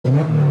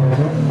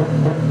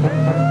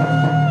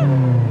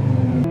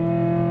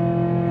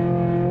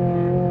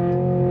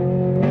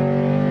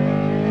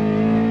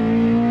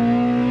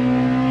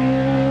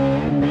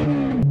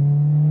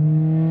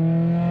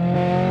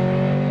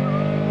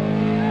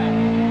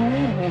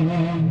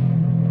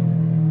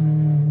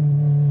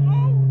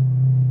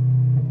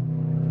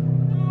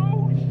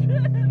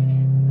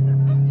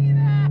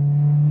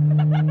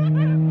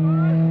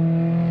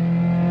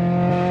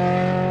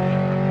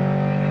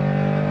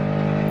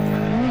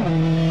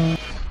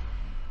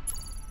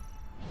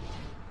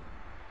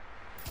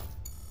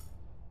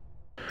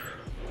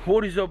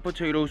What is up,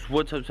 potatoes?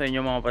 What's up sa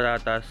inyo mga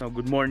patatas? So,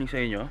 good morning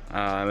sa inyo.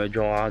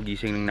 Medyo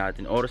kakagising lang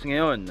natin. Oras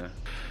ngayon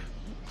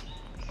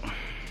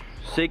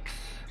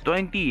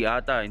 6:20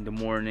 ata in the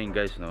morning,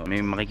 guys, no?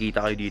 May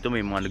makikita kayo dito,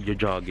 may mga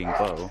nagjo-jogging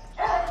pa, oh.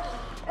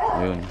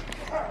 Ayun.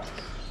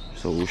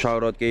 So,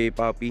 shoutout kay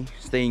Papi,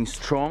 staying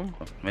strong.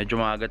 Medyo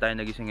maaga tayo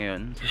nagising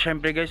ngayon. Kasi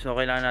syempre, guys, no,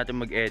 kailangan natin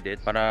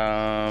mag-edit para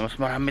mas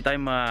marami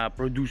tayong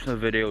ma-produce na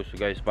videos,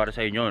 guys, para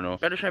sa inyo,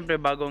 no? Pero syempre,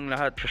 bago ang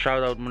lahat,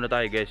 shoutout muna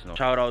tayo, guys, no?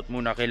 Shoutout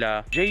muna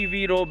kila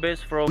JV Robes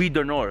from We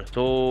the North.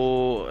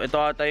 So, ito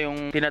ata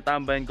yung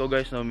tinatambayan ko,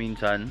 guys, no,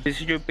 minsan.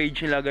 This is yung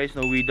page nila, guys,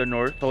 no, We the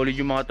North. Solid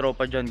yung mga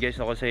tropa dyan,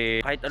 guys, no? Kasi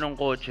kahit anong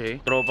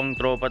kotse,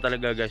 tropang-tropa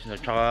talaga, guys, no?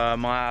 Tsaka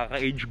mga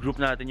ka-age group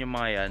natin yung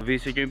mga yan.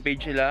 Visit yung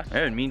page nila.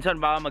 Ayun, minsan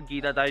baka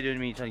magkita tayo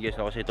minsan, guys,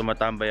 no? Kasi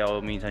tumatambay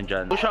ako minsan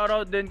dyan. So,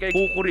 shoutout din kay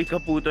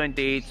Kukurika po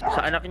 28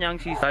 sa anak niyang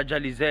si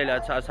Saja Lizelle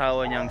at sa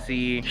asawa niyang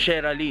si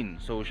Sherilyn.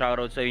 So,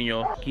 shoutout sa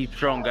inyo. Keep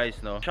strong, guys,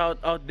 no?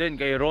 Shoutout din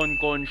kay Ron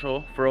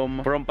Concho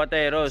from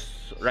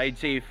Pateros. Ride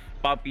safe,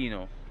 Papi,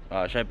 no?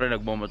 Syempre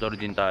nagmomotor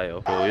din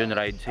tayo. So yun,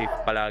 ride safe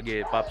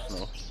palagi, Pops,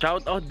 no?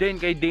 Shoutout din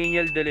kay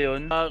Daniel De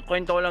Leon.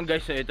 Kwento ko lang,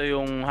 guys, ito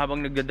yung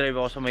habang nagdadrive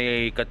ako sa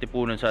may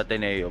Katipunan sa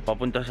Ateneo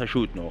papunta sa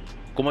shoot, no?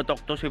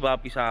 Kumatok to si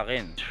Papi sa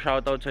akin.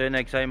 Shoutout sa'yo,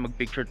 next time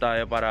magpicture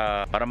tayo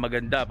para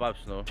maganda,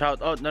 Pops, no?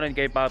 Shoutout na rin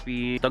kay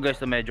Papi. Ito, guys,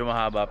 na medyo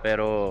mahaba,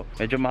 pero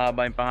medyo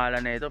mahaba yung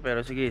pangalan na ito,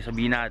 pero sige,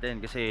 sabihin natin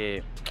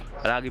kasi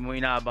palagi mo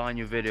inaabangan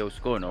yung videos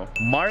ko, no?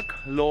 Mark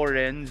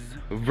Lawrence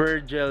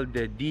Virgil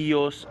de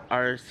Dios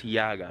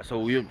Arciaga.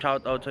 So yun,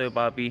 shoutout sa'yo,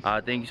 Papi.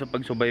 Thank you sa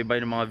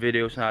pagsubaybay ng mga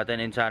videos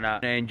natin, and sana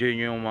na-enjoy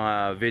nyo yung mga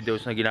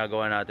videos na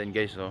ginagawa natin,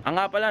 guys, no?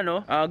 Nga pala,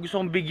 no?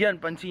 Gusto kong bigyan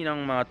pansin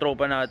ng mga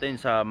tropa natin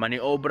sa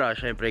Maniobra,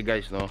 syempre,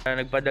 guys, no?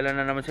 Nagpadala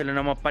na naman sila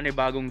ng mga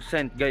panibagong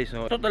scent, guys,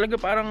 no? So talaga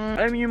parang,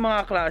 alam niyo yung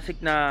mga classic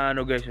na,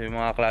 ano, guys,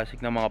 yung mga classic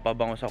na mga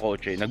pabango sa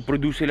kotse.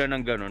 Nag-produce sila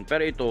ng ganun.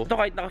 Pero ito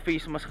kahit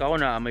naka-face mask ako,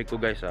 naamoy ko,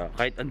 guys,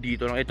 kahit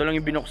andito lang. Ito lang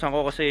yung binuksan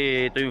ko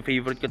kasi ito yung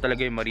favorite ko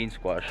talaga, yung Marine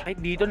Squash.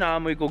 Kahit dito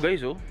naamoy ko, guys,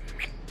 oh.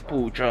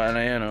 Pucha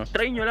na yan, oh.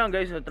 Try nyo lang,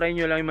 guys, try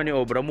nyo lang yung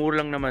Maniobra.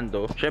 Mura lang naman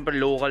to. Syempre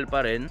local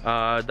pa rin.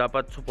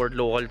 Dapat support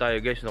local tayo,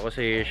 guys, no?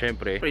 Kasi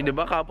syempre,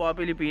 diba, kapwa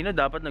Pilipino,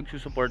 dapat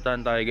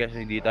nagsusuportahan tayo, guys.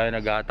 Hindi tayo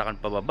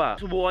nag-aatakan pababa.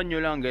 Subukan nyo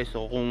lang, guys,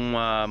 no? Kung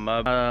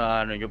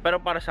ano nyo.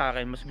 Pero para sa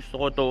akin, mas gusto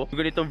ko to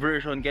ganitong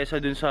version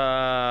kaysa dun sa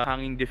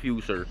hanging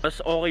diffuser.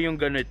 Mas okay yung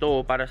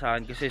ganito para sa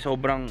akin kasi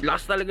sobrang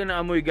lakas talaga na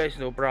amoy, guys,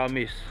 no?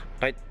 Promise.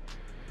 Kahit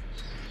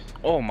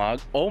oh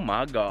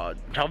my god.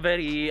 Tsaka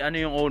very, ano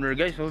yung owner,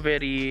 guys, no?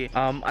 Very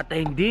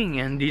attending.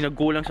 Hindi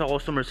nagkulang sa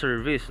customer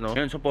service, no?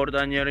 Yun,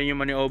 supportahan niya rin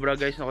yung Maniobra,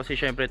 guys, no? Kasi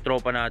syempre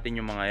tropa natin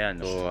yung mga yan.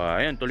 So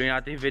ayun, tuloy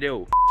natin yung video.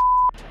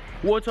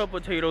 What's up,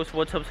 potatoes?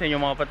 What's up sa inyo,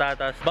 mga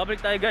patatas? Babalik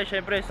tayo, guys,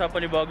 syempre sa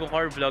panibagong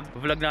car vlog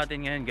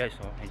natin ngayon, guys,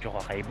 no? Medyo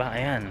kakaiba,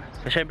 ayan.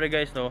 So syempre,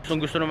 guys, no,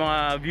 gusto ng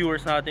mga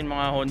viewers natin,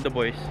 mga Honda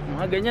boys,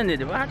 mga ganyan,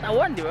 di ba?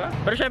 Tawan, di ba?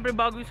 Pero syempre,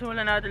 bago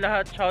simulan natin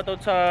lahat,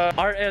 shoutout sa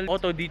RL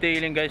Auto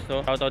Detailing, guys,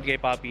 no? Shoutout kay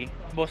Papi,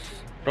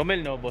 Boss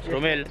Romel, no? Boss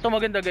Romel. Ito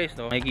maganda, guys,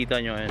 no?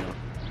 Makikita nyo, ayan, no?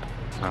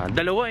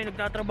 Dalawa yung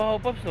nagtatrabaho,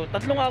 Pops, no?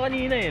 Tatlo nga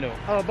kanina, eh, no?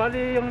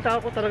 Bali yung tao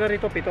ko talaga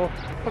rito, 7.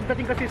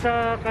 Pagdating kasi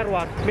sa car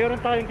wash,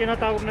 meron tayong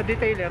tinatawag na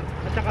detailer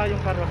at saka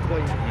yung car wash boy.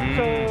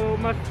 So,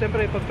 mas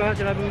siyempre, pagka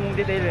sinabi mong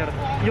detailer,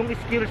 yung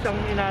skills ang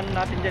inaan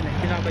natin dyan, eh,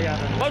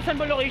 binabayaran. Saan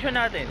ba location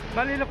natin?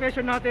 Bali,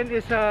 location natin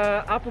is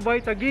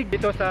Apubay, Taguig.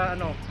 Dito sa,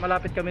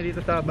 malapit kami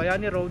dito sa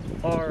Bayani Road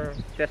or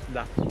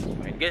Tesla.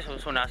 Okay, guys,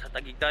 so nasa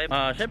Taguig tayo.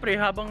 Siyempre,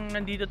 habang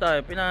nandito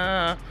tayo,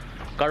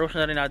 car wash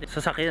na rin natin,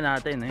 sasakyan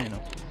natin, ayun,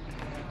 no?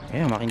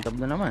 Ayun, makintab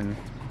na naman.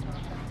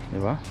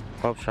 Diba?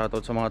 Pops,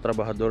 shoutout sa mga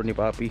trabahador ni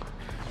Papi,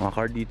 mga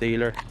car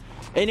detailer.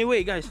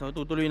 Anyway, guys, no,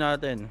 tutuloy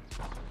natin.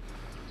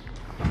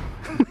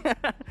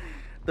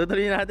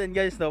 Tutuloy natin,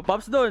 guys, no.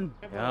 Pops doon.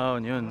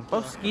 Yun.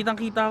 Pops,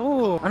 kitang-kita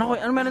ko. Ano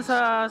meron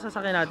sa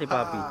sasakyan natin,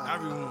 Papi?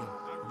 Everyone,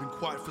 been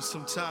quiet for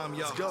some time,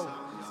 yo. Let's go.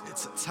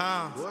 It's a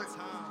time. What?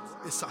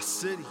 It's our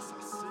city.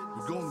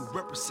 We're going to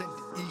represent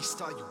the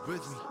East. Are you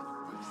with me?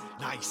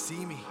 Now you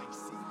see me.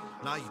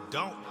 Now you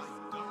don't.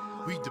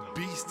 We the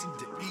beast in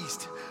the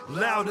east,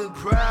 loud and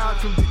proud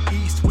from the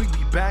east. We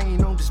be banging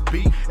on this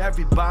beat,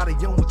 everybody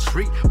on the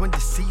treat. When they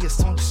see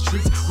us on the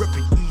streets,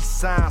 ripping east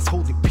signs,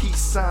 holding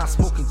peace signs,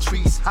 smoking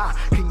trees high.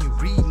 Can you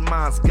read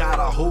minds?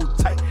 Gotta hold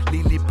tight,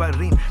 lili pa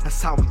rin.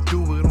 That's how we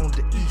do it on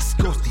the east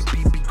coast. The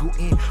BB go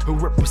in,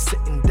 we're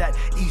representing that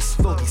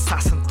east flow. Di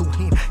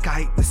sasantuhin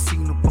kahit na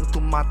sino pang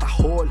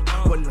tumatahol.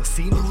 Walang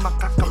sino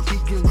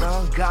makakapigil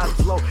ng God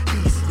flow.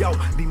 East, yo,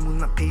 di mo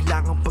na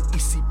kailangan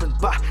pag-isipan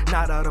pa.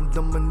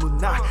 Nararamdaman mo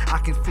na, I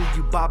can feel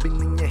you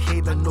bobbing in your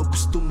head. Ano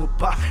gusto mo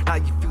pa?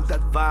 Now you feel that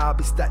vibe,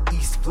 it's that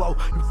east flow.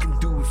 You can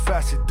do it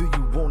faster, do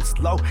you want it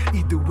slow?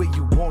 Either way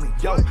you want it,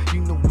 yo.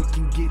 You know we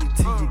can get it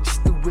to you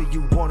just the way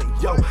you want it,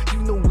 yo.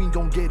 You know we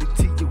gon' get it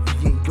to you,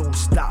 we ain't gon'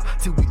 stop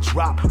till we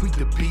drop. We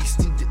the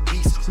beast in the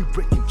east, we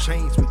breaking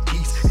chains with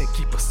ease and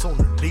keep us on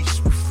the leash,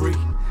 we free.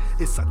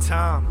 It's our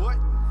time,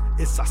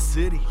 it's our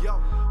city,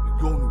 yo.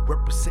 We gonna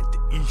represent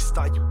the east,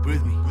 are you with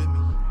me?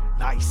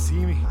 Now you see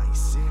me,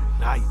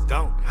 now you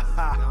don't.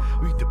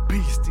 We the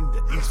beast in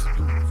the east,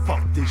 you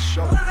fuck this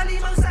show. Mga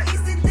kalimaw sa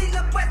east, hindi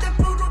lang pwede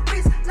puro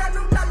beast.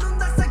 Lalong-lalo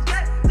na sa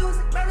get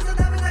loose, meron sa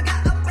dami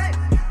nag-a-affect.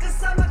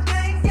 Kasama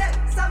gang-gang,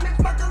 sa aming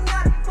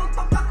pagkangat,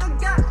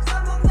 magpapakagat. Sa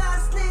mga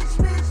snitch,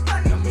 bitch,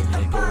 Kami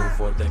ay go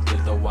for the kill,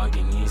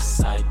 tawaging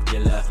east side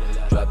killer.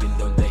 Driving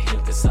down the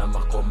hill,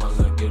 kasama ko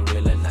mga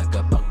guerrilla.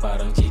 Nagapak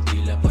parang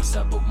G-Dilla,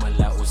 pagsabog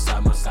malao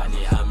sa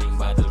masali. Aming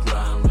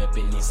battleground,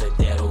 weapon is a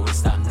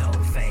terrorista. No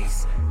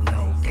face,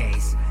 no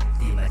case.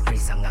 Di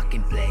matrace ang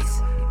aking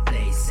place.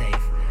 Play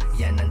safe,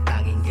 yan ang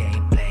tanging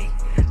gameplay.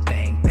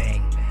 Bang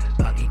bang,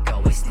 pag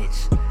ikaw ay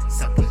snitch.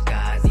 Sakol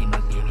ka, di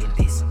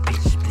magningilis.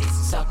 Bitch please.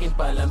 Sa'kin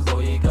palang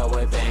boy, ikaw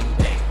ay bang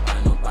bang.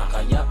 Ano pa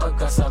kaya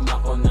pagkasama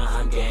ko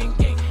na ang gang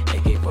gang?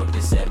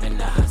 AK-47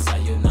 lahat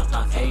sa'yo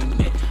naka-aim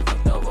eh.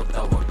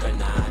 Magtawag-tawag ka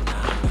na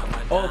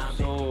naman. Oh,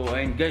 so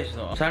ayun guys,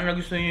 no. Sana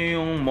nagustuhan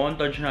niyo yung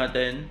montage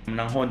natin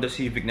ng Honda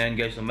Civic na yun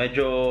guys. So,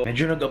 medyo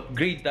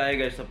nag-upgrade tayo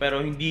guys. So,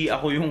 pero hindi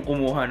ako yung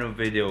kumuha ng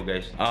video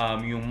guys.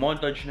 Yung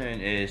montage na yun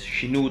is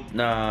shoot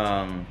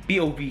ng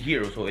POV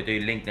Hero. So ito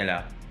yung link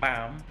nila.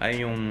 Pam!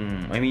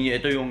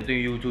 Ito yung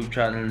YouTube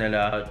channel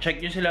nila. Check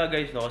nyo sila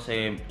guys, no,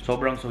 kasi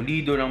sobrang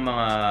solido ng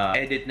mga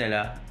edit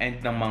nila and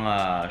ng mga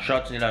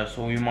shots nila.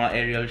 So yung mga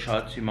aerial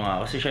shots,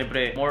 kasi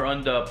syempre more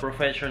on the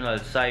professional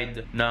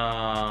side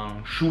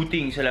ng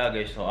shooting sila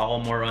guys. So ako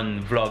more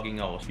on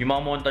vlogging ako. Yung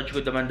mga montage ko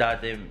naman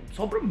dati,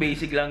 sobrang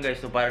basic lang guys.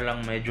 So para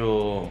lang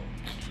medyo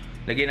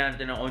lagyan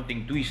natin ng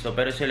onting twist, no?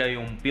 Pero sila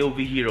yung POV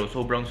Hero,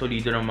 sobrang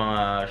solido ng mga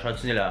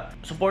shots nila.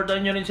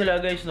 Supportan nyo rin sila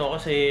guys, no,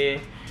 kasi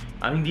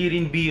hindi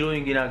rin biro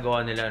yung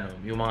ginagawa nila, no?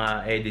 Yung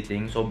mga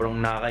editing, sobrang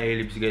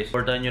nakaka-ellipse guys.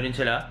 Supportan nyo rin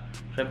sila.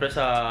 Syempre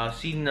sa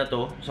scene na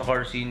to, sa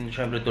car scene,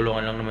 syempre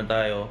tulungan lang naman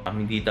tayo.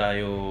 Hindi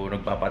tayo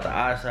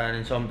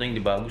nagpapataasan and something,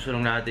 di ba? Gusto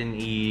lang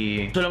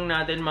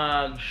natin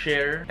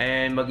mag-share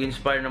and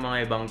mag-inspire ng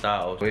mga ibang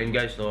tao. So yun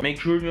guys, no?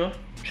 Make sure nyo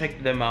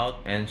check them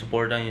out and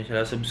supportan nyo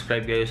sila.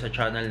 Subscribe kayo sa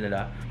channel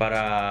nila para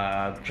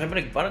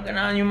syempre parang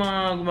ganahan yung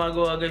mga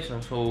gumagawa guys,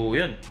 no? So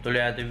yun, tuloy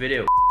natin yung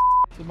video.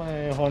 Ito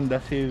may Honda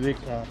Civic,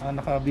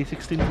 naka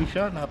B16b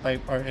siya, na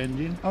Type R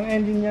engine. Ang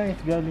engine niya is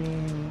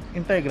galing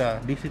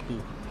Integra DC2.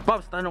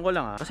 Pops, tanong ko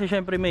lang kasi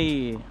syempre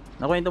may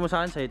nakwento mo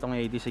sa akin sa itong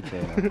 86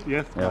 eh.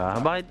 Yes. Diba?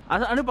 Bakit?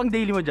 Ano pang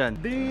daily mo dyan?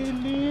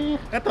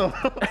 Daily, eto.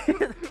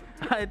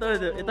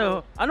 ito.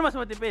 Ano mas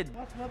matipid?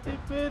 Mas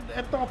matipid,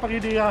 eto kapag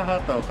hindi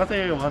hahato.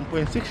 Kasi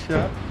 1.6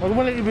 siya, huwag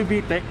mo lang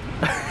i-VTEC.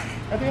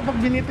 At yung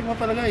pag binitik mo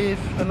talaga is,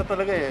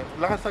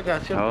 lakas sa gas,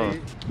 syempre,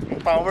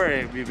 yung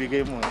power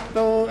bibigay mo.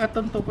 So,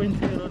 etong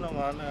 2.0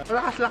 naman,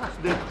 lakas-lakas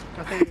din.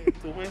 Kasi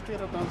 2.0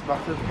 tapos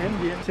boxer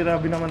engine.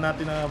 Sinabi naman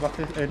natin na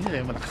boxer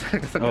engine, malakas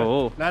talaga sa gas.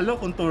 Oo. Lalo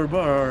kung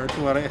turbo or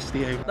tuwara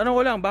STI. Tanong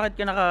ko lang, bakit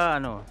ka naka,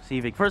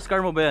 Civic? First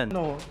car mo ba yan?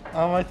 No,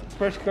 my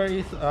first car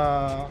is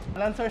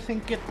Lancer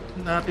Syncit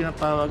na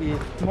tinatawag is.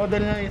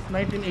 Model niya is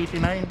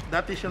 1989.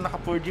 Dati siya naka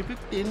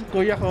 4G15.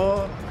 Kuya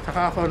ko,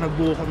 saka ako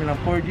nagbuo kami ng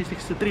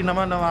 4G63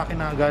 naman na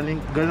makina galing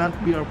Galant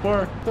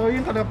BR4. So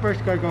yun talaga first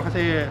car ko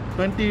kasi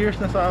 20 years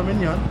na sa amin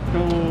yon. So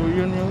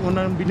yun yung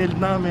unang binild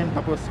namin,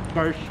 tapos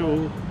car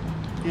show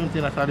yung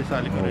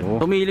sinasali-sali ko rin.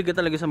 Tumilig ka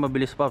talaga sa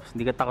mabilis, Pops.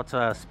 Hindi ka takot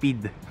sa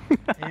speed.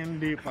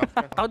 Hindi pa.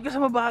 Takot ka sa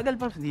mabagal,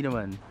 Pops. Hindi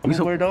naman.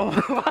 Bored ako.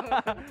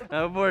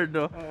 Bored,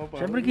 no? Oo,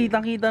 Siyempre,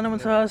 kitang-kita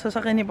naman sa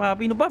sasakyan ni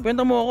Papi. No, Pap,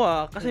 benta mo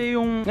ako kasi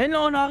yung ngayon lang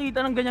ako nakakita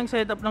ng ganyang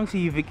setup ng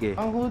Civic eh.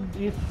 Ang hood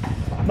is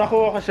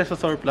nakuha ko siya sa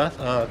surplus.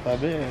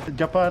 Sabi,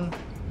 Japan.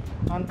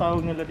 Ang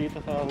tawag nila dito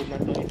sa hood na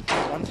to is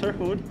Lancer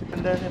hood.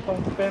 And then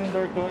itong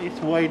fender ko is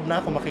wide na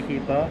kung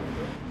makikita.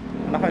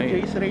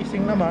 Naka-Jace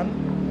Racing naman.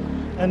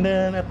 And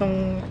then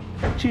itong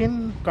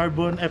chin,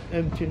 carbon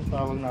FM chin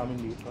tawag namin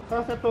dito.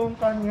 Tapos itong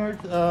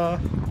lanyard,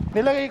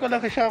 nilagay ko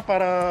lang siya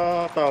para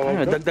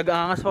tawag. Dagdag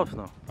angas, Pops,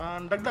 no?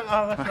 Dagdag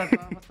angas lang.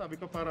 Tapos sabi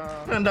ko para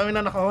ang dami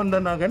na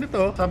naka-Honda na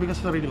ganito. Sabi ko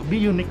sa sarili ko,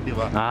 be unique, di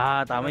ba?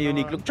 Tama,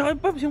 unique look. Tsaka,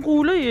 Pops, yung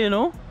kulay eh,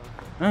 no?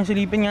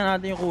 Silipin nga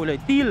natin yung kulay.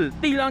 Teal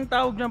ang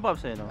tawag ng,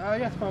 Pops, eh, no?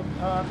 Yes, Pop.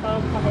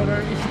 Tawag sa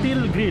color is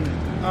steel green.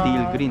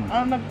 Steel green.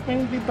 Ang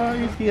nag-paint dito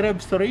is si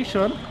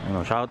Rebstoration.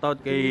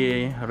 Shoutout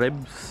kay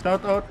Rebs.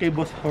 Shout out kay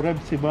Boss Reb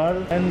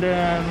Sibal. And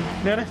then,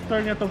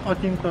 nirestore niya itong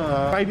coaching to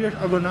 5 years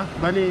ago na.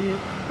 Bali,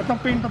 itong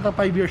paint to 5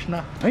 years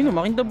na. Ay, no,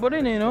 makintab pa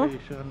rin, eh, no?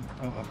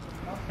 Oo.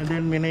 And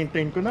then,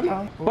 minmaintain ko na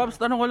lang.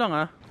 Pops, tanong ko lang,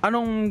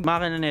 anong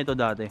makina nito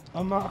dati?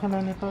 Ang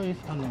makina nito is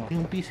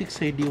yung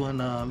P6AD1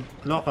 na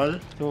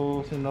local.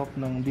 So, sinop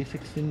ng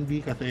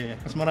B16b kasi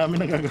mas marami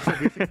nagagawa sa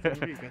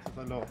B16b kasi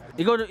sa local.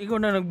 Ikaw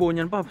na nagbuo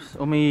niyan, Pops?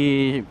 O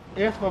may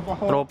Yes, Papa,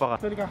 ako. tropa ka?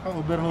 Actually,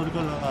 kaka-overhaul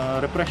ko lang.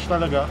 Refresh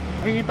talaga.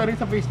 Nakikita rin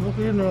sa Facebook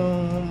yun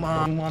yung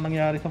mga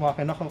nangyari sa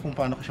makina ko, kung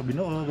paano ko siya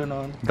binuo,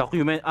 gano'n.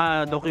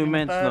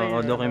 Documents,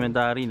 no? O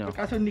documentary, no?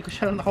 Kaso hindi ko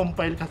siya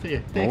na-compile kasi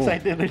eh.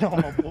 Excited rin ako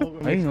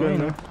mabuo. Ay,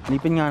 no.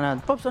 Lipin nga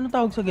natin. Pops, ano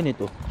tawag sa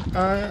ganito?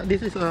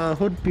 This is a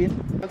hood pin.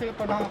 Kasi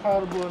ito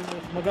naka-carbon,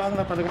 magaang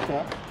na talaga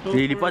siya. So,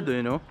 Lilipad,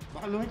 no?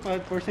 Baka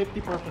lumipad for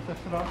safety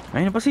purposes lang.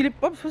 Ay, pasilip,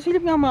 Pops.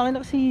 Pasilip nga ang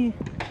makina kasi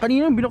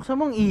kanina binuksan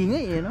mo ang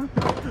ingay, eh, no?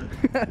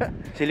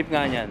 Silip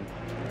nga niyan.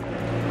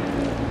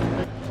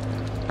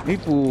 Ay,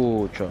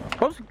 pucha.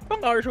 Pops, pang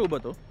car show ba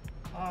to?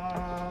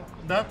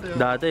 Dati.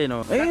 Dati,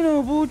 no? Ayun,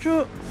 no,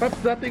 pucha. Pops,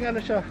 dating ano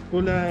siya,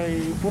 kulay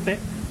puti.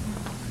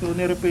 So,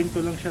 nirepaint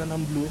ko lang siya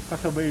ng blue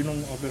kasabay nung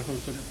overhaul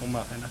ko ng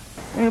makina.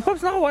 Eh,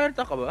 Pops, naka-wire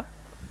tack ka ba?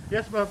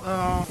 Yes, Bob.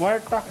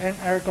 Wire tack and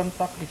air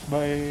contact is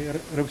by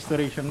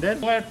restoration. Then,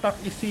 wire tack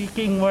is si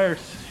King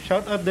Wires.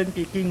 Shout out din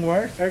kay King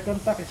Wires. Air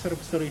contact is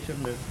restoration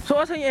din. So,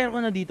 asan yung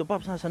aircon na dito,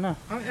 Pops? Nasaan na?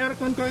 Ang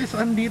aircon ko is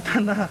andito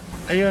na.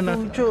 Ayun,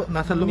 Pucho,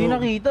 nasa loob. hindi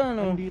nakita,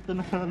 no? Andito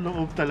na sa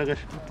loob talaga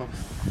siya, Pops.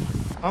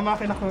 Ang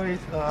makina ko is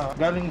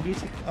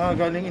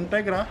galing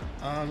Integra,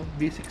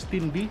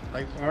 B16b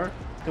Type R.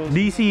 So,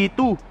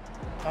 DC2.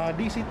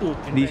 DC2.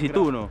 DC2,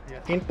 no?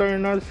 Yeah.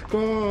 Internals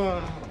ko,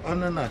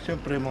 ano na,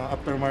 syempre mga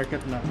aftermarket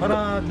na.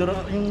 Para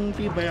yung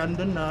tibay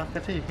andun na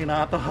kasi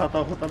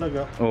hinahataw-hataw ko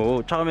talaga.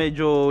 Oo, tsaka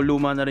medyo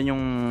luma na rin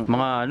yung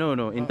mga ano,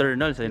 no,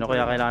 internals, no?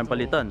 Kaya kailangan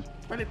palitan.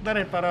 Palit na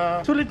rin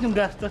para sulit yung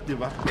gastos, di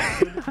ba?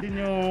 Sulit din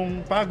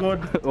yung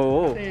pagod.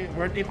 Oo. Kasi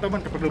worth it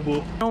naman kapag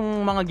nabuo.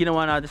 Anong mga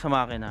ginawa natin sa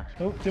makina?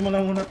 So,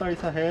 simulan muna tayo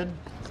sa head.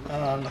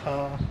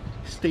 Naka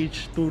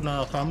stage 2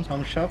 na cam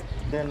shop.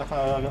 Then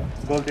naka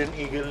Golden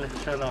Eagle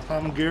siya na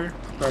cam gear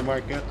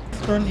aftermarket.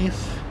 This one is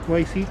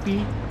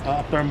YCP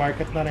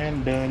aftermarket na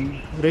rin.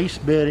 Then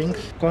race bearings,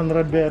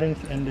 Conrad bearings,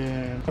 and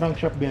then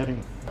crankshaft bearing.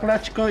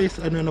 Clutch ko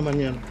is ano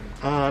naman yan,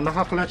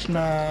 naka-clutch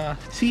na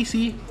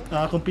CC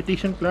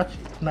competition clutch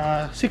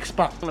na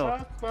 6-pack.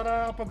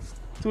 Para pag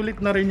sulit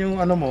na rin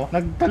yung ano mo,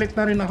 nagpalit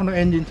na rin ako ng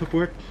engine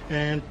support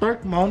and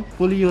torque mount,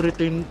 fully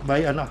urethane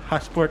by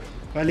Hasport.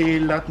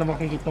 Bali, lahat na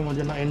makikita mo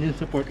dyan ng engine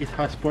support is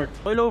Hasport.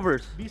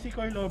 Coilovers. BC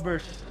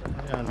coilovers.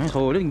 Ayan. Ay,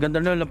 solid.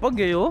 Ganda na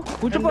lapag eh, oh.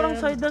 Pucho, And parang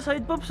then- side na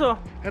side, Pops, oh.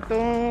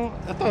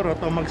 Ito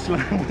Rotomax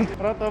lang.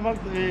 Rotomax,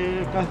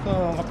 kaso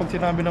kapag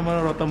sinabi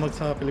naman ng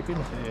Rotomax sa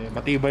Pilipinas,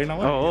 matibay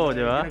naman. Oo,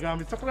 di ba?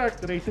 Ginagamit sa Clark,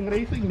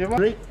 racing, di ba?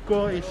 Brake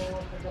ko is,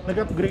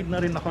 nag-upgrade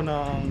na rin ako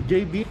ng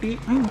JBT.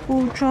 Ay,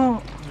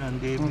 pucho. Yan,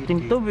 JBT. Ang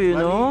tintob eh,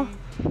 no?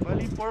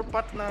 Bali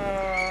 4-pot na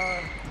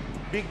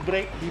big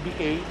brake,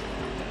 BBK.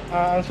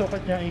 Ang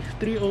sukat niya is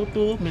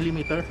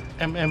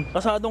 302mm.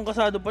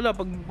 Kasado pala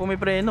pag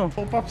pumipreno.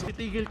 So, Pops,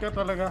 titigil ka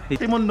talaga.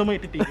 Timondo mo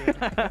ititigil.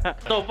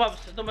 So,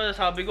 Pops, ito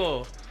masasabi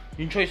ko.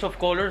 Yung choice of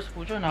colors,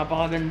 pucho,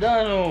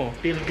 napakaganda, no?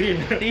 Teal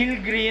green.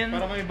 Teal green.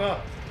 Para may iba.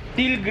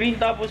 Teal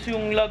green, tapos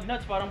yung lug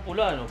nuts parang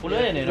pula, no?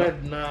 Pula yan, eh, no? Red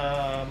na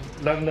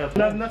lug nut.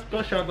 Lug nut ko,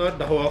 shoutout.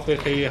 Daho ako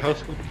kay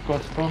House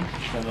Custom.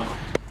 Shoutout.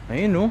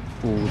 Ayun, no?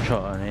 Pucha,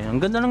 ano yan.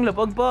 Ang ganda ng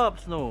lapag,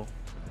 Pops, no?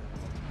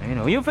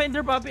 Ayun, no? Yung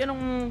fender, Papi,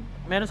 anong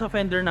meron sa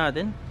fender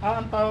natin?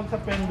 Ang tawag sa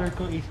fender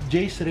ko is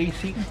Jace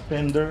Racing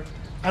Fender.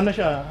 Ano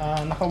siya,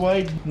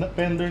 naka-wide na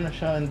fender na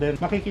siya, and then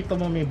makikita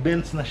mo may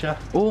bends na siya.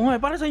 Oo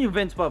nga, para sa yung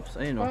vents, Pops.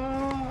 Ayun, no?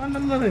 Ano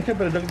na rin,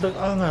 syempre, dagdag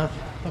angas.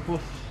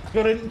 Tapos,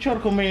 pero sure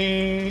kung may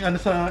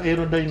ano sa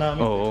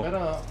aerodynamic. Oo.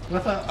 Pero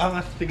nasa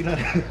angas tignan.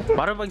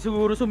 Para pag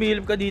siguro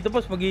sumilip ka dito,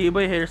 Pops,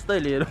 mag-iiba yung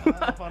hairstyle, eh, no?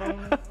 Parang,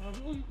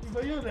 uy, iba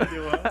yun di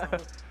ba?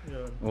 Tapos,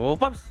 yun. Oo,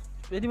 Pops.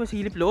 Pwede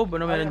masilip loob.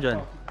 Ano meron dyan?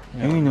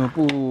 Ayun, no?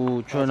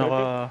 Pucha,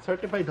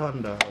 Certified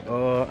Honda.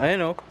 Ayun,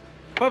 no?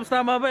 Pops,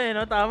 tama ba eh,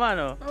 no? Tama,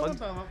 no? Pag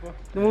Tama po.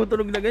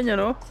 tumutunog na ganyan,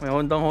 no? May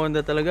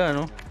Honda talaga,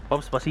 no?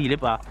 Pops,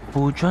 pasilip, ah.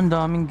 Pucha, ang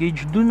daming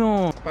gauge dun,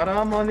 no?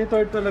 Para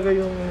monitor talaga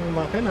yung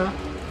makina.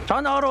 Tsaka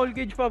naka-roll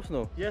gauge, Pops,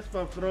 no? Yes,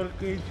 Pops, roll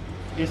cage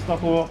is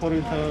nakuha ko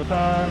rin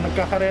sa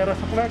nagkakarera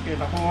sa Clark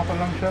nakuha ko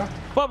lang siya.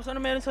 Pops,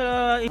 ano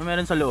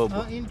meron sa loob?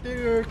 Ang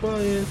interior ko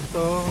is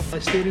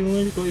steering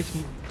wheel ko is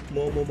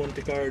Momo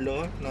Monte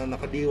Carlo na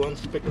naka D1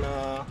 spec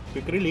na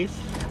quick release.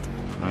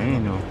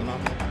 Ayun, no?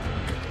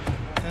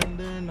 And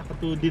then naka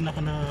 2D na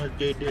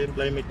JDM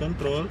climate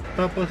control.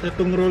 Tapos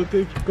itong roll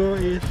cage ko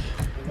is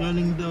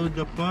galing daw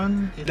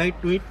Japan,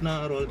 lightweight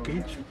na roll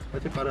cage.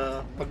 Kasi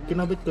para pag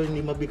kinabit ko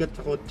hindi mabigat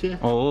sa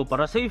kotse. Oo,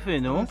 para safe,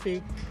 eh, no?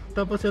 Kasi,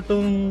 tapos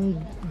itong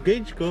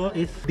gauge ko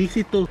is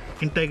DC2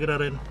 Integra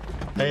rin.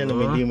 Ayun,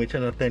 may limit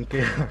siya na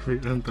 10K.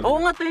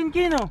 Oo nga,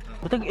 10K, no?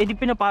 Butag, di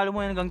pinapalo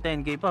mo yan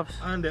hanggang 10K, Pops.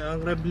 Hindi,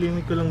 ang rev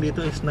limit ko lang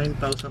dito is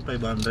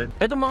 9,500.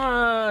 Ito mga,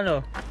 ano,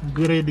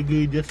 Grade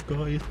gauges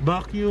ko is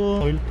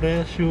vacuum, oil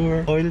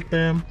pressure, oil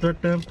temp,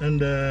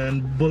 and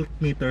then volt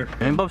meter.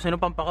 ayun, Pops, ano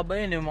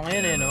pampakabayan, yung mga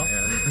yan, eh, no?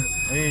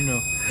 Ayun, no?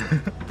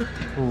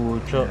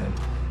 Pucha.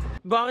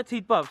 Bakit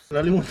seat, Pops?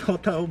 Nalimutan ko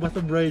tao,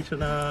 basta bright siya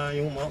na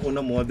yung mga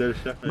unang model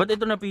siya. Ba't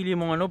ito napili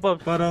mong ano,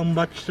 Pops? Parang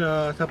match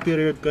siya sa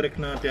period correct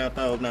na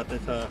tinatawag natin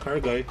sa car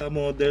guide. Sa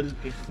model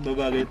is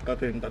babagay pa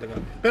rin talaga.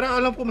 Pero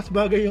alam ko mas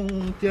bagay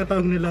yung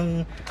tinatawag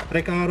nilang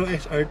Recaro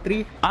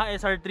SR3. Ah,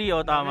 SR3,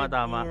 oh, tama.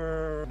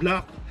 Or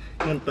black.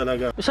 Yun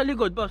talaga. Sa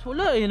likod, Pops,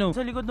 wala, eh, no?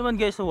 Sa likod naman,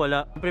 guys,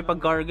 wala. Siyempre,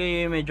 pag cargo,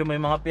 eh, medyo may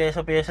mga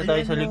pyesa-pyesa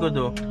tayo sa likod,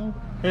 oh.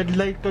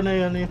 Headlight ko na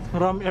yan eh.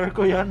 Ram air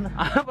ko yan.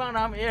 Ah, pang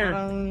ram air.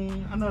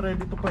 Parang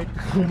ready to fight.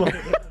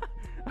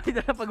 Ay,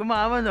 dala pag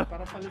umaman, no?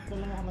 Para palit ko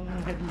lang ako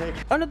ng headlight.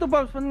 Ano to,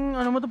 Pops?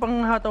 Ano mo to, pang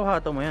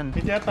hataw-hataw mo yan?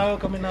 May tinatawag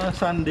kami na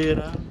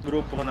Sandiran.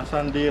 Grupo ko na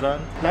Sandiran.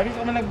 Lagi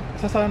kami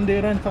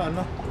nagsasandiran sa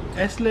ano,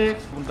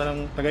 SLEX, punta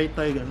ng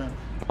Tagaytay, gano'n.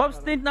 Pops,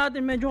 tint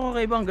natin medyo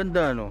kakaiba, ang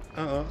ganda, no?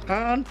 Oo.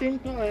 Ang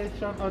tint ko ay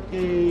shout out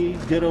kay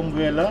Jerome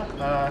Guela,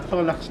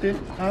 Solax tint.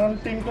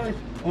 Ang tint ko is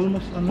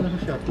almost ano na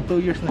siya,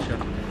 2 years na siya.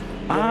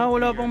 Ah,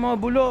 wala pang mga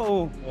bulo,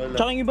 oh. Wala.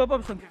 Tsaka yung iba,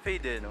 Pops,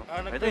 nag-fade, eh, no?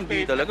 Ito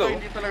hindi talaga, oh.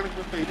 Hindi talaga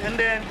nag-fade. And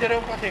then,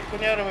 Jerome kasi,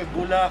 kunyari may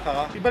gula ka,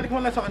 ibalik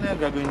mo lang sa kanya,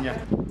 gagawin niya.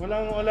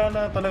 Wala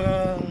na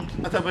talagang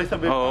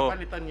sabay-sabay, Oo,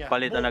 palitan niya.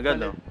 palitan agad,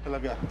 no?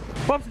 Talaga.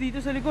 Pops,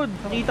 dito sa likod,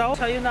 nakita ko,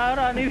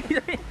 sayonara, ano yung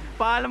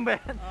paalam ba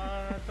yan?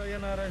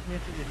 Sayonara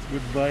means it's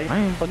goodbye.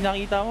 Ay, pag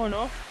nakita mo,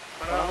 no?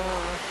 Parang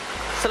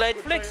Slight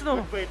flex,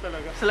 no? goodbye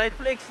talaga. Slight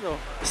flex, no?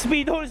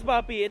 Speed holes,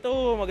 papi. Ito,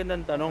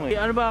 magandang tanong, eh.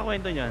 Ano ba ang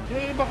kwento niyan?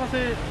 Yung iba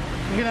kasi,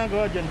 yung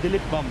ginagawa dyan,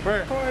 delete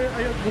bumper. So,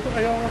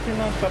 ayaw kasi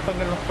nang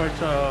tatanggal ng parts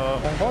sa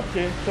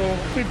kotse. So,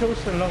 speed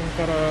hose na lang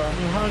para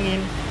yung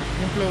hangin,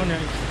 yung flow niya,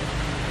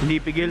 Hindi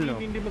pigil, no?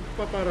 hindi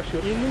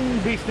magpa-parachute. Yung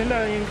base nila,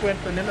 yung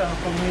kwento nila,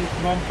 pag may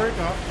bumper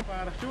ka,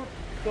 parachute.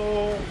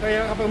 So,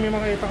 kaya kapag may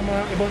mga itang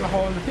mga ibang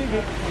ako na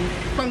Civic,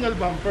 tanggal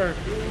bumper.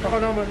 Ako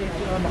naman,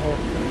 ako.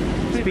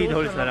 Speed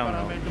holes na lang, para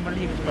no? medyo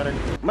malinis pa rin.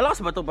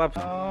 Malakas ba to, Pops?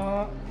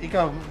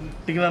 Ikaw,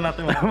 tignan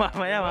natin mo.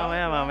 mamaya.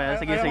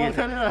 Sige. Ayaw mo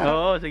salita.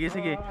 Oo, sige.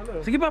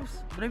 Ano? Sige,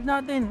 Pops. Drive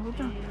natin.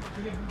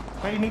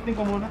 Painitin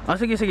ko muna. Ah,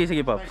 sige,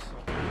 Pops.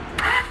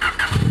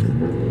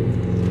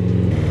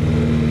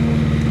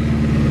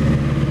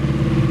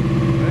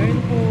 Ayun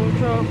po,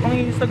 siya. Pang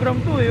Instagram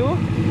to, eh, oh.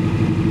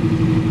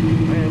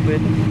 Ayun,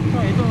 pwede.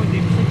 Ah, ito,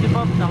 dipstick ni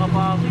Pops.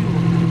 Nakapaki, oh.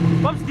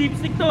 Pops,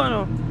 dipstick to,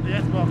 ano?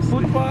 Yes, box.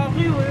 Food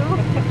paki, oh, eh, oh.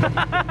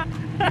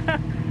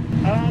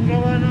 Ang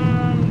gawa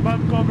ng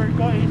bag cover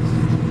ko is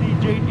si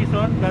JT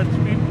Son,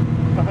 Godspeed,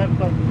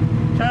 Pakanton.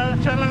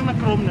 Siya lang na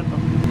chrome na to.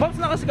 Pops,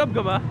 nakascab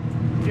ka ba?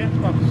 Yes,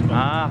 box.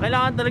 Ah,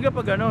 kailangan talaga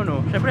pag ano, no?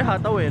 Siyempre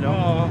hataw, eh, no?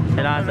 Oo.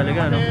 Kailangan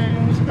talaga, no? Kasi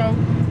yung scout,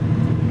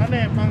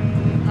 pang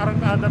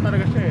arang-ada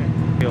talaga siya eh.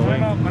 Okay.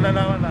 So,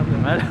 malalaman natin.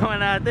 Malaman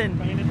natin.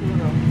 Painit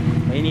ulo.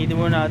 Painitin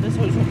muna natin.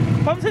 So,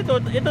 Pops, ito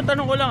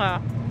tanong ko lang, ha?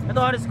 Ito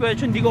honest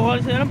question, hindi ko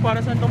kasi alam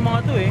para saan itong mga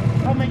to, eh.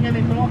 May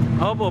ganito.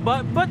 Opo,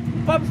 but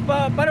Pops,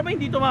 para ba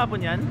hindi tumapon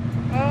yan?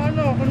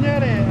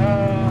 Kunyari,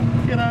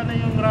 sira na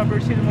yung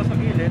rubber seal mo sa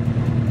gilid.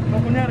 So,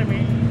 kunyari,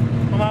 may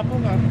tumapo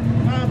ka,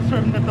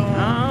 ma-absorb na to.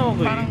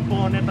 Okay. Parang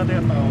bonnet na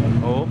din tao.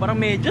 Oo, parang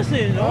medyas,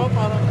 eh, no?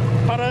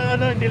 Parang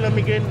hindi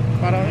lamigin.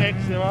 Parang X,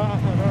 di ba?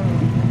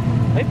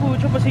 Ay,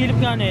 pucho, pasilip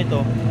nga na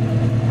ito.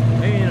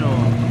 Ayun, no?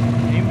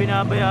 Yung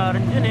binabayaran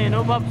dyan, eh,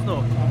 no, Pops,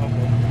 no?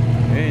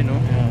 Ayun, no?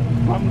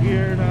 Palm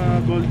gear na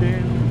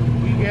golden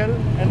eagle,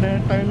 and then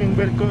timing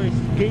belt ko is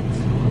Gates,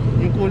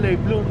 yung kulay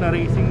blue na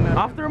racing na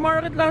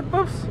Aftermarket lahat,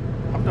 Pops?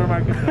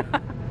 aftermarket na.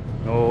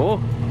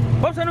 Oo.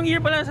 Pops, anong year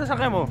pala ang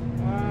sasakyan mo?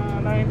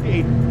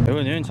 98.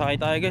 Ayun, sakay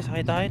tayo, guys,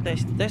 sakay tayo.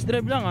 Test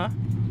drive lang, ha?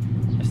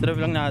 Test drive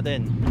lang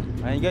natin.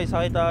 Ayun, guys,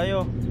 sakay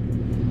tayo.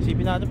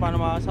 Isipin natin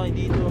paano makasakay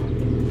dito.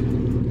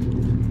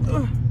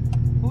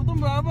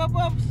 Putong baba,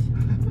 Pops.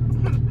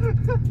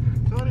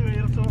 Sorry,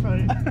 mahirap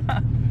sumakay.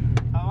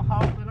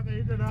 Hawak na lang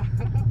kayo dyan, ha.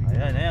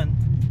 Ayan.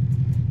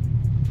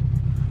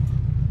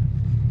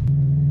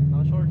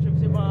 Naka-short trip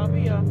si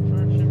Bobby, ha?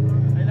 Short ship na.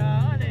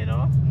 Kailangan, eh,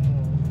 no?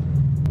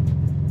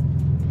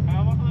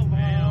 Hawak lang,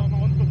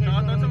 mauntog kayo.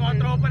 Shoutout sa mga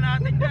tropa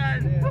natin dyan.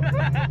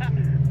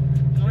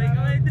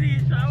 Kaway, Dri,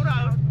 shout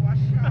out.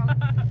 Wash out.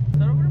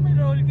 Sarap mo na may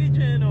roll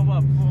cage, eh, no,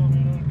 Pops?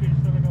 Meron case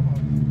talaga mo.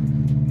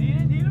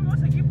 Hindi naman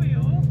sakip,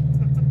 eh, oh.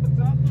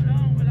 Sakto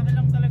lang, malaki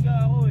lang talaga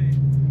ako, eh.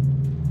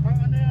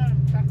 Ano yan?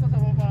 Sakto sa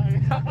babae.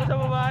 Sakto sa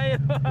babae.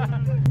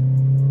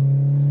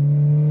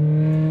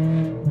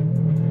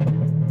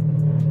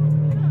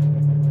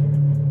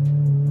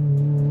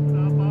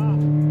 Wala pa.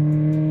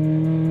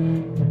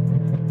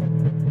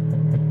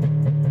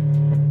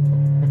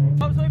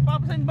 Pops, may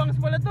Pops and Bangs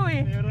pala to,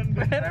 eh.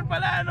 Meron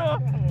pala, ano?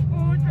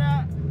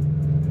 Pucha.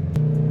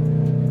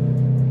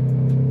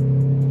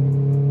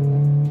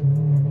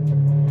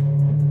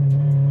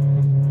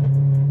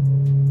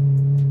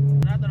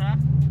 Ito na?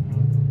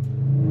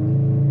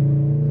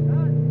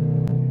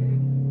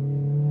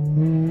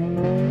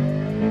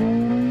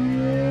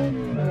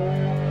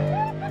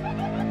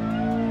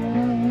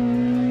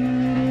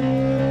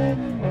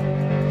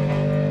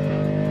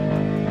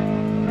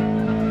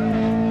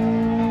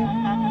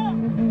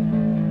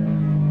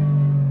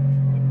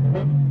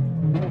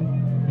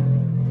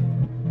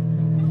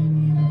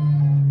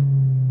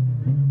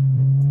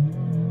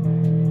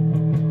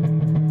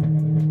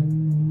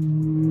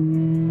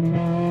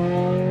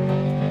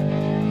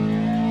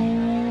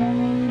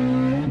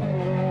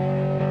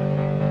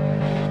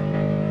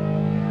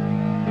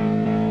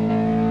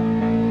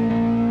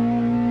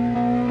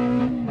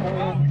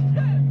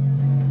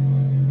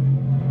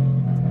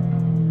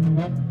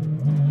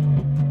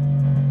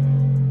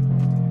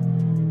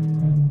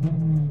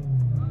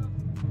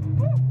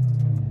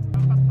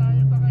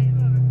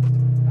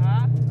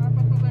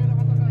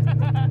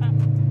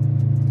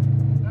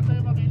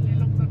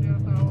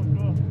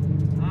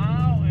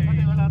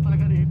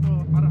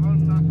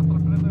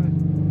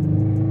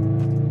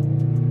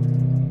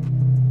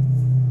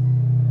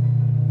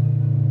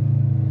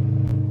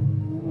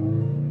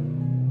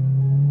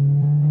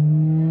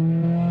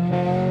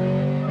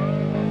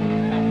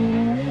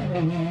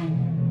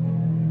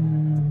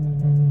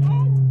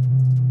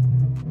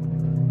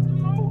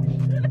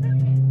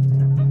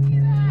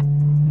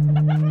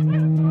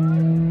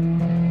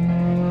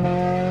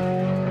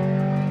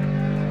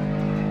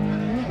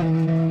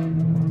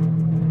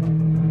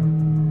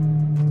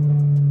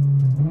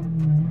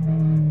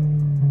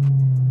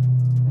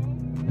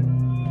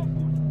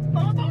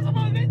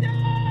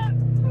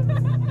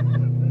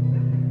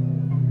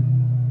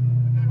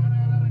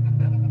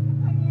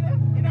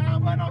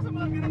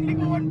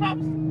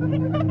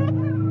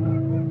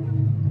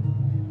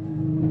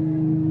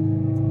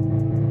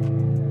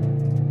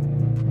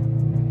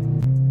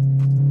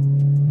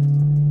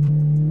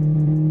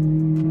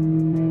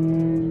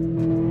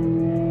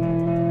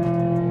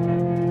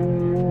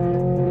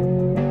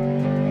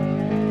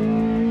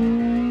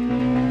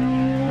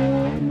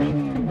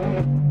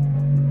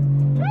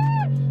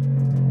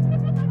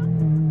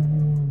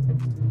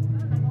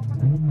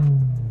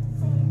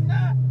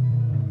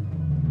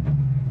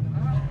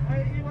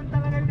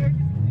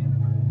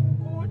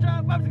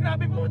 Pops,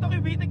 grabe putok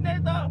yung VTEC na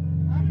ito.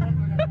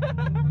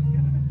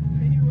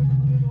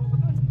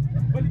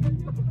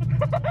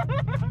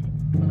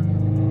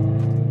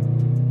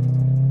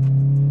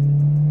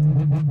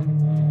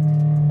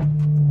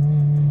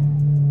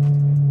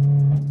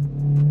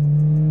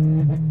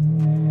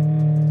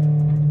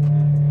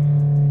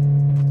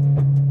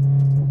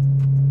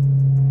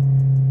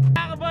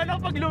 Nakakabahan ako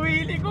pag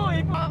luwili ko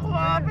eh,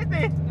 makakumapit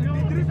eh. Yung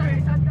Dris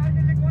ay isang daan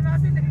yung liko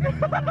natin eh.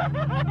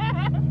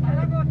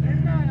 Alam ko,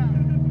 10 na.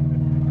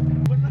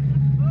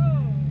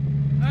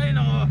 Ay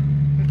nako.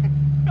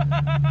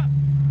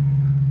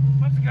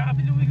 Mas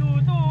grabe lumigo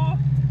ito oh.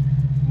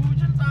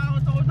 Puchan,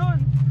 takot ako doon.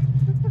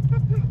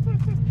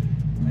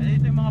 Ay,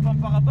 ito yung mga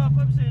pampakaba,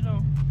 Pops eh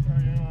no.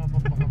 Ayun yung mga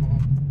pampakaba.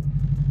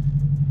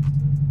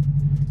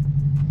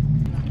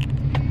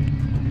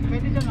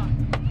 Pwede dyan ah.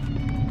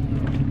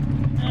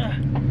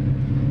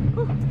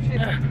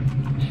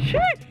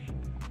 Shit!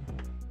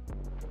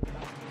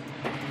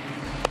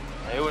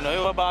 Ayun,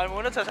 babaan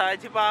muna, sasahid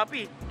si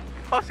Papi.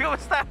 Pops,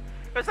 kamusta?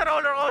 Kamusta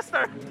roller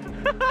coaster?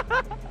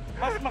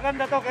 Mas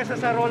maganda to kaysa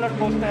sa roller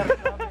coaster.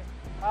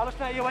 Halos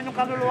na iwan yung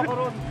kaluluwa ko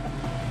roon.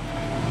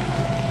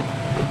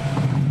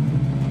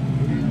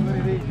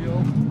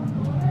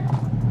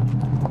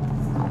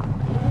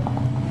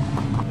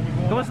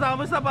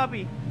 Kamusta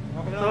Papi?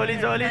 Solid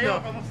no?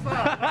 Kamusta?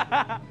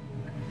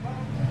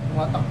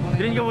 Tumatakbo na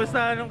Drin,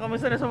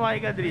 kamusta na sumakay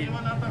ka, Drin?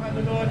 Iwan natin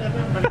kaluluwa niya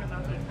doon, balikan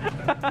natin.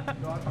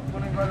 Tumatakbo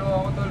na yung kaluluwa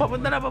ko tol.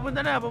 Papunta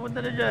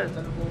na dyan.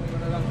 Salubungin ko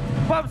na lang.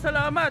 Pops,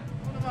 salamat!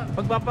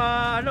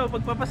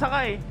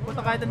 Pagpapasakay.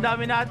 Punta kahit ang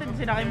dami natin,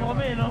 sinakay mo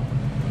kami, no?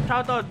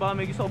 Shoutout, baka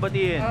may gusto ko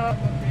batiin.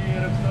 Pati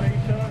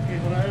restoration, kay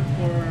Drive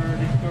for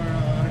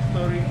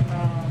restoring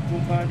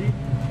boom body.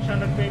 Siya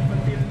nag-paint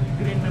until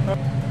green na to.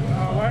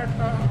 Wire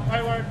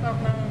top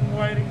ng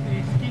wiring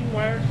is king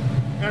wires,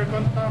 air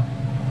contact,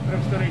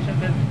 restoration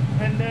din.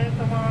 And then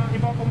sa mga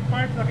ibang kong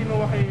parts na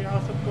kinuha kay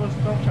House of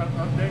Custom,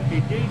 shoutout din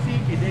kay JC,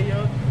 kay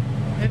Dayot.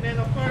 And then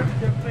of course,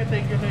 siyempre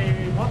thank you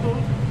kay Moto,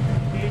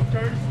 kay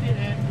Charles T,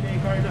 and kay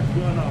Carlos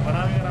Guano.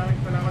 Maraming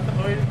salamat sa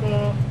oil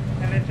ko.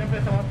 And then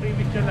siyempre sa mga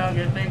previous nyo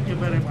lagi, thank you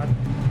very much.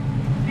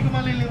 Hindi ko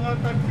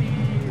malilimutan si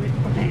Rich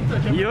Potato.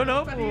 Yun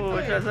no po,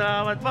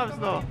 salamat Pops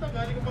no.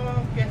 Galing ko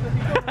pa Quezon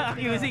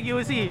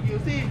City.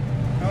 QC.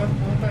 Tapos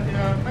pumunta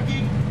siya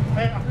Taguig.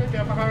 Ay, actually,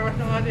 kaya pakarawas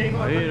ng ating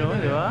Ayun no,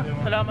 di ba?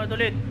 Salamat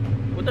ulit.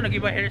 Puto,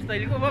 nag-iba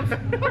hairstyle ko, Pops.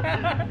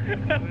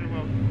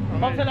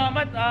 Pops,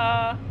 salamat.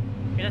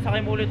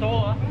 Pinasakay mo ulit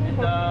ako And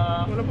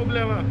Wala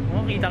problema.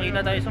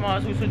 kita-kita tayo sa mga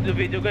susunod na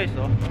video guys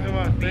no. Okay,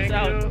 man. Peace Thank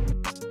out.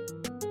 you.